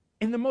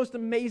in the most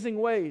amazing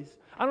ways.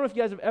 I don't know if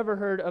you guys have ever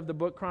heard of the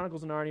book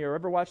Chronicles of Narnia or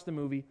ever watched the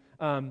movie,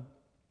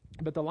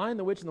 but The Lion,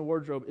 the Witch, and the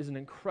Wardrobe is an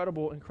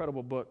incredible,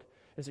 incredible book.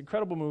 It's an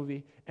incredible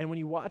movie, and when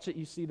you watch it,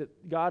 you see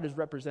that God is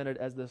represented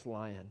as this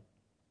lion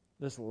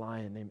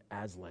named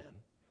Aslan,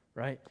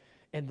 right?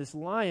 And this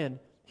lion,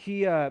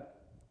 he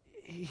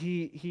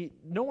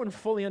no one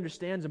fully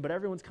understands him, but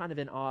everyone's kind of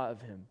in awe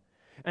of him.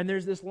 And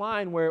there's this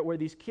line where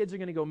these kids are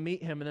going to go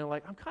meet him, and they're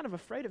like, I'm kind of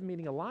afraid of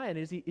meeting a lion.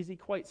 Is he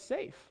quite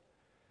safe?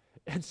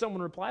 And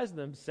someone replies to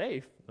them,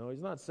 safe? No,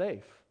 he's not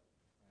safe,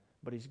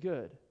 but he's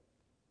good.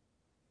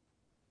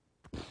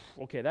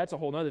 Okay, that's a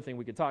whole other thing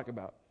we could talk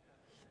about.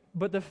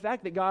 But the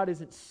fact that God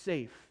isn't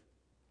safe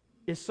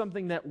is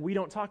something that we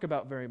don't talk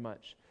about very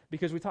much,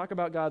 because we talk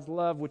about God's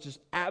love, which is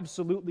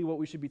absolutely what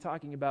we should be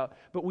talking about.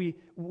 But we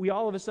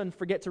all of a sudden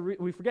forget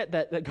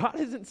that God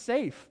isn't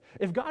safe.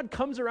 If God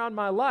comes around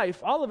my life,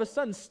 all of a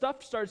sudden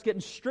stuff starts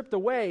getting stripped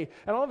away,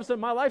 and all of a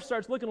sudden my life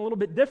starts looking a little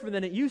bit different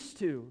than it used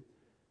to,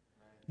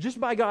 just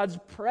by God's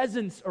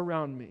presence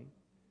around me.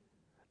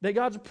 That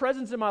God's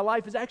presence in my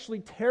life is actually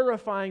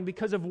terrifying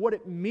because of what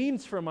it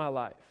means for my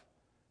life.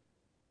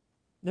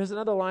 There's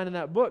another line in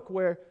that book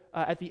where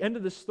at the end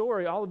of the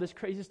story, all of this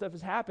crazy stuff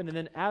has happened, and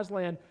then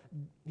Aslan,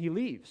 he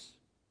leaves.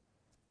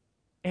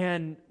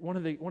 And one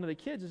of the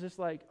kids is just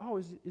like, oh,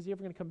 is he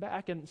ever going to come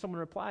back? And someone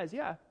replies,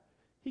 yeah,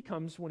 he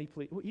comes when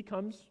he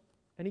comes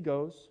and he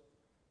goes,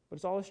 but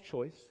it's all his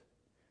choice.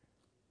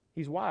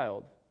 He's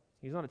wild.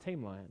 He's not a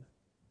tame lion.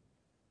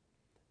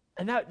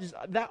 And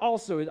that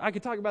also is, I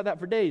could talk about that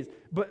for days,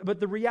 but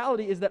the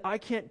reality is that I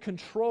can't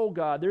control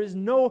God. There is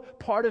no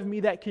part of me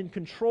that can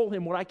control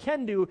him. What I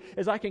can do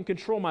is I can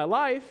control my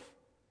life,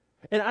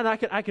 and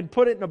I can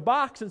put it in a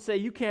box and say,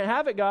 you can't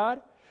have it,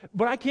 God.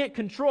 But I can't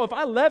control.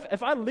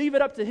 If I leave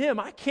it up to him,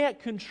 I can't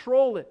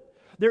control it.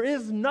 There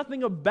is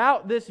nothing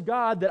about this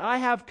God that I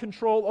have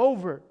control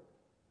over.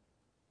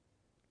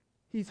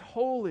 He's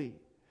holy.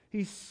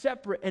 He's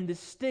separate and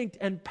distinct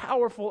and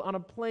powerful on a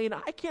plane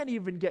I can't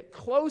even get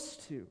close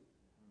to.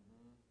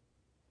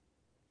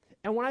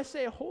 And when I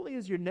say holy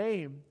is your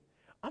name,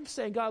 I'm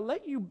saying, God,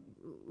 let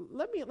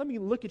me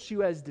look at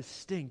you as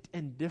distinct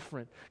and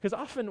different. Because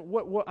often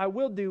what I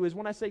will do is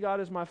when I say God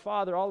is my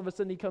Father, all of a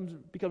sudden he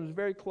becomes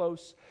very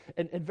close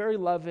and very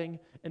loving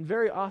and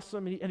very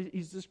awesome, and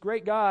he's this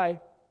great guy.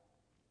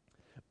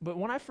 But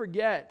when I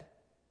forget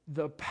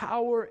the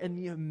power and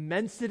the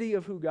immensity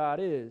of who God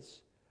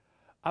is,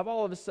 I've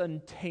all of a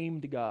sudden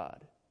tamed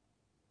God.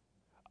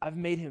 I've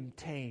made him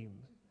tame.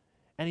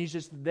 And he's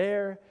just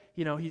there.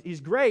 You know,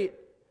 he's great.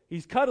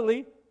 He's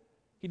cuddly.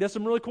 He does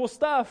some really cool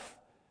stuff.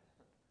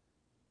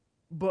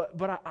 But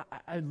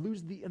I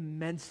lose the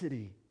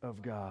immensity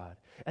of God.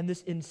 And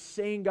this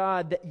insane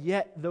God that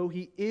yet, though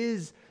he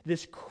is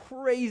this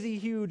crazy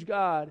huge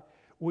God,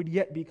 would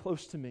yet be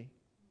close to me.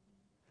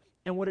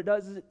 And what it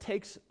does is it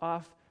takes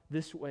off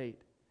this weight.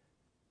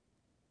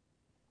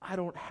 I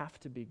don't have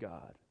to be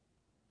God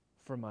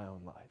for my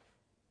own life.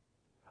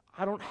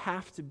 I don't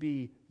have to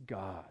be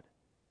God.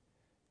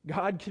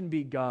 God can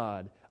be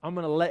God. I'm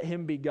going to let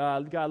him be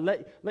God. God,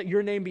 let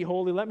your name be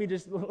holy.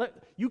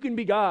 You can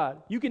be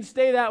God. You can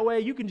stay that way.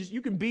 You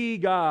can be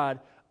God.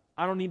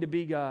 I don't need to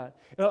be God.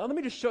 Let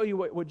me just show you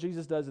what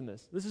Jesus does in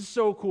this. This is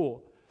so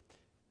cool.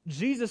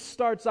 Jesus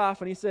starts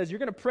off and he says, you're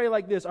going to pray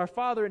like this. Our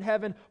Father in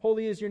heaven,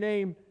 holy is your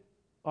name.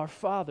 Our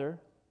Father,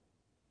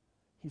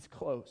 he's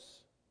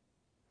close.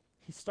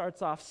 He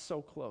starts off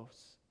so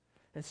close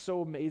and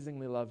so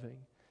amazingly loving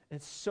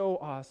and so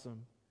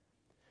awesome.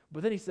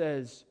 But then he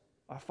says,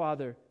 our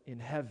Father in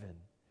heaven.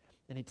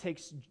 And he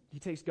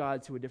takes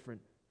God to a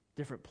different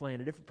plane,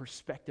 a different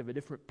perspective, a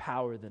different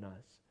power than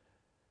us.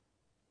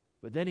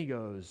 But then he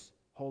goes,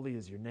 holy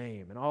is your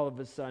name. And all of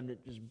a sudden,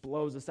 it just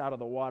blows us out of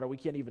the water. We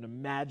can't even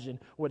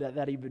imagine what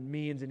that even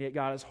means, and yet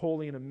God is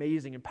holy and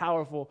amazing and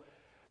powerful.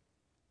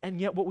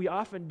 And yet what we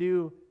often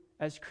do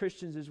as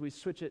Christians is we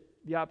switch it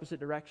the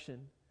opposite direction.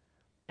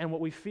 And what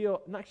we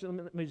feel, actually,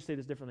 let me just say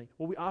this differently.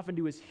 What we often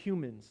do as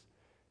humans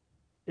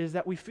is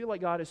that we feel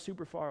like God is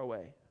super far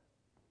away.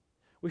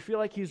 We feel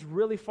like he's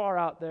really far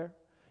out there,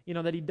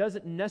 that he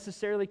doesn't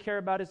necessarily care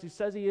about us. He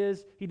says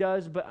he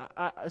does, but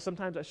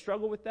sometimes I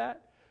struggle with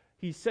that.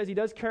 He says he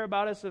does care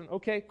about us, and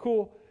okay,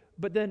 cool.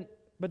 But then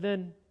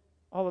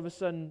all of a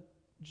sudden,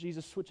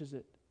 Jesus switches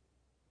it.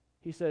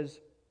 He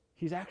says,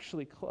 he's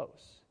actually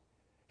close.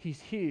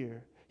 He's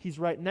here. He's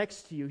right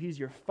next to you. He's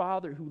your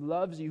Father who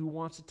loves you, who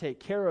wants to take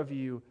care of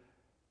you.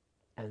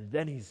 And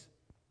then he's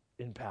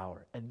in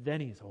power. And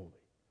then he's holy.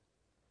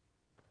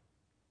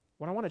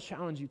 What I want to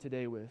challenge you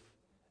today with,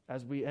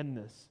 as we end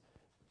this,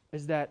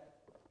 is that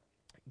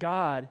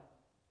God,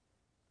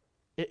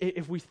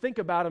 if we think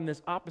about him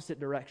this opposite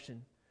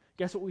direction,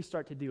 guess what we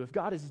start to do? If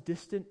God is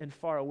distant and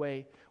far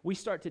away, we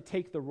start to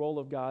take the role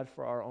of God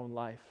for our own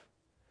life.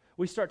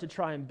 We start to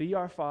try and be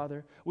our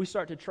Father. We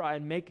start to try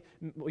and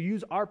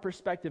use our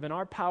perspective and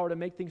our power to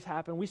make things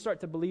happen. We start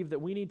to believe that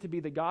we need to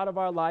be the God of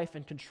our life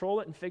and control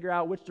it and figure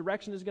out which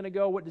direction is going to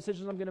go, what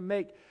decisions I'm going to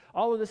make,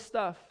 all of this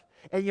stuff.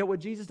 And yet what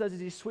Jesus does is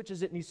he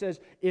switches it and he says,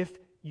 if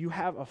you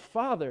have a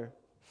Father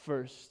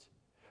first,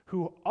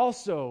 who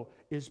also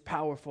is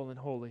powerful and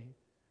holy,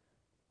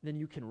 then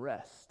you can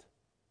rest.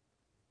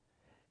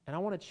 And I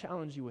want to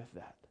challenge you with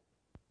that.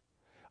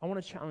 I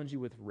want to challenge you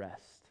with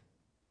rest.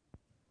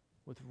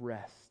 With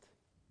rest.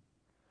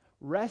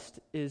 Rest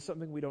is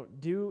something we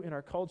don't do in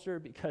our culture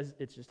because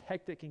it's just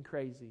hectic and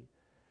crazy.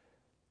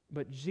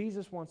 But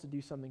Jesus wants to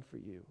do something for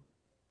you.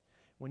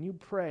 When you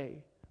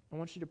pray, I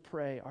want you to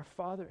pray, our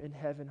Father in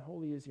heaven,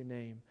 holy is your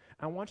name.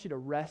 I want you to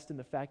rest in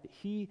the fact that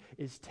he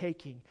is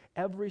taking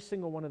every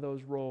single one of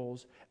those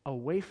roles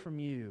away from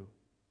you.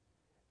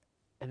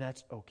 And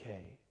that's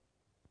okay.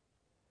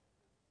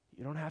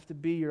 You don't have to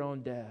be your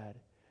own dad.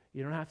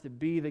 You don't have to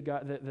be the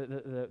God,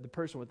 the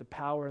person with the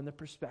power and the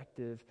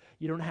perspective.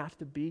 You don't have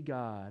to be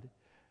God.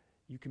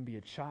 You can be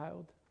a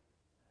child.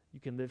 You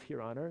can live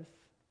here on earth.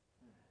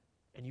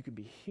 And you can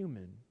be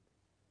human.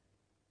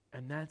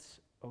 And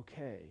that's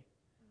okay.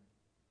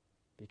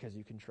 Because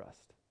you can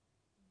trust.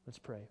 Let's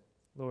pray.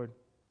 Lord,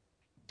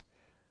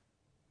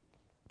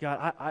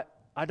 God,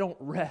 I don't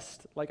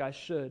rest like I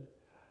should.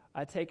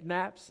 I take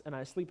naps and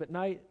I sleep at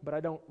night, but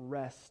I don't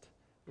rest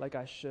like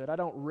I should. I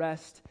don't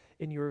rest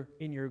in your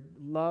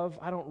love.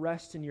 I don't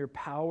rest in your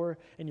power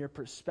and your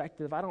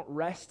perspective. I don't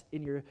rest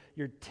in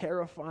your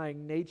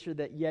terrifying nature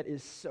that yet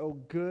is so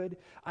good.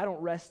 I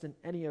don't rest in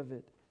any of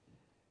it.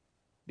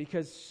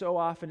 Because so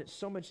often it's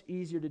so much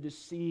easier to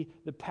just see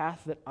the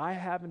path that I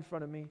have in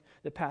front of me,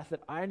 the path that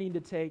I need to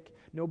take.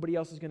 Nobody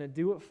else is going to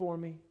do it for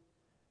me.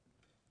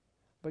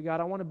 But God,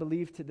 I want to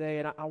believe today,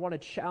 and I want to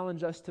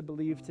challenge us to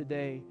believe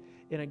today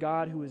in a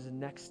God who is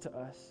next to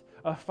us,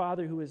 a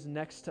Father who is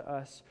next to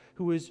us,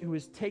 who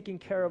is taking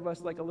care of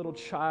us like a little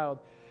child.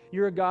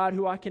 You're a God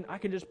who I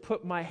can just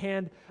put my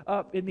hand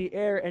up in the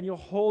air and you'll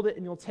hold it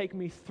and you'll take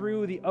me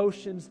through the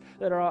oceans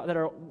that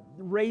are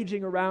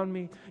raging around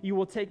me. You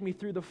will take me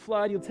through the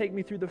flood. You'll take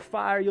me through the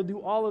fire. You'll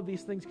do all of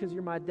these things because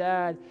you're my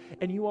dad.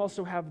 And you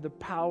also have the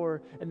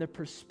power and the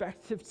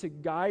perspective to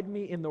guide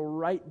me in the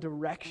right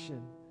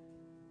direction.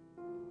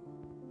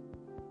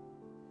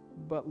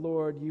 But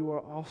Lord, you are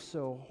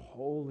also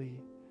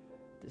holy,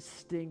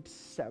 distinct,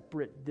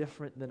 separate,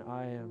 different than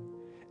I am.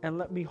 And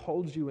let me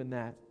hold you in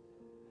that.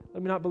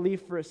 Let me not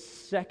believe for a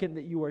second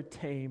that you are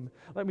tame.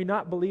 Let me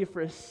not believe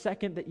for a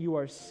second that you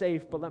are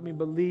safe, but let me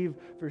believe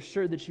for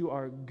sure that you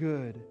are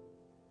good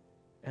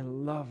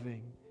and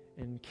loving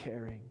and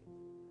caring.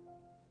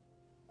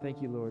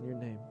 Thank you, Lord, in your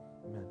name.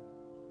 Amen.